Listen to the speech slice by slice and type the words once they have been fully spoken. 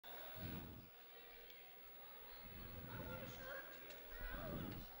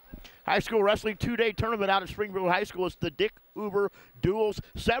High school wrestling two-day tournament out at Springfield High School. It's the Dick Hoover Duels.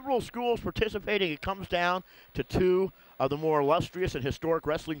 Several schools participating. It comes down to two of the more illustrious and historic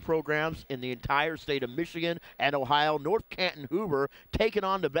wrestling programs in the entire state of Michigan and Ohio. North Canton Hoover taking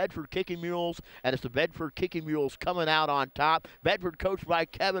on the Bedford Kicking Mules, and it's the Bedford Kicking Mules coming out on top. Bedford coached by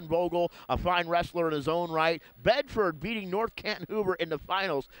Kevin Vogel, a fine wrestler in his own right. Bedford beating North Canton Hoover in the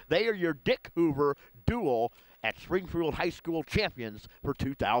finals. They are your Dick Hoover Duel at Springfield High School champions for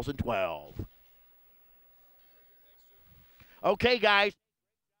 2012. Okay, guys.